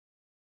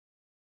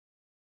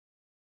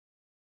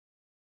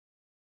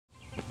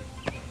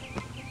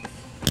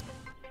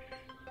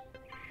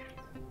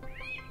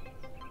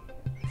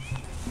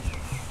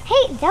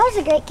Hey, that was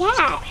a great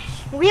catch.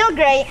 Real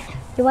great.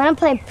 You want to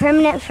play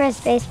permanent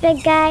first base,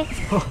 big guy?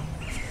 Oh,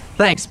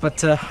 thanks,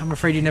 but I'm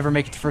afraid you never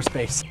make it to first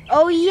base.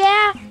 Oh,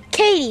 yeah?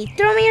 Katie,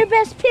 throw me your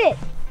best pitch.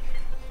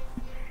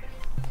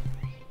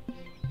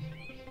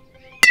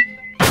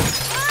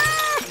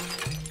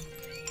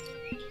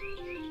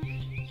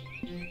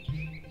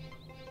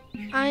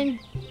 I'm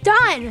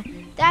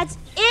done. That's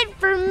it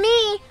for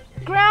me.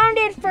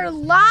 Grounded for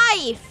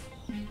life.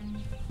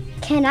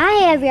 Can I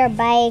have your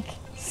bike?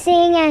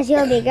 Seeing as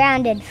you'll be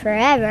grounded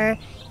forever,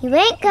 you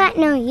ain't got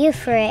no use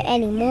for it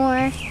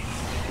anymore.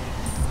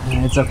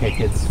 It's okay,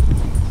 kids.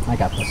 I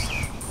got this.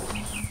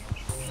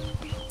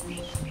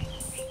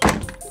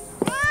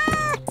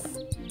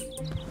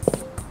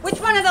 Which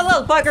one of the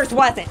little buggers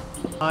was it?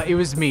 It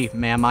was me,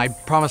 ma'am. I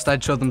promised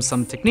I'd show them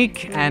some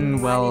technique,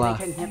 and well,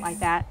 They couldn't hit like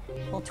that.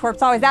 Little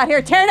twerp's always out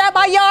here tearing up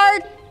my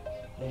yard.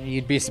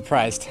 You'd be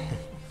surprised.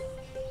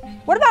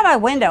 What about my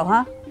window,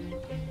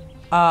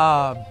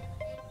 huh?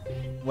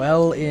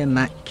 Well, in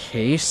that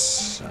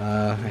case,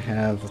 I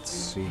have, let's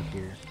see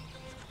here.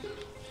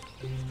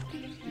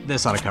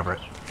 This ought to cover it.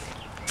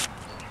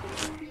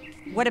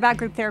 What about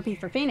group therapy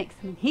for Phoenix?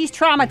 I mean, he's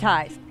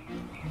traumatized.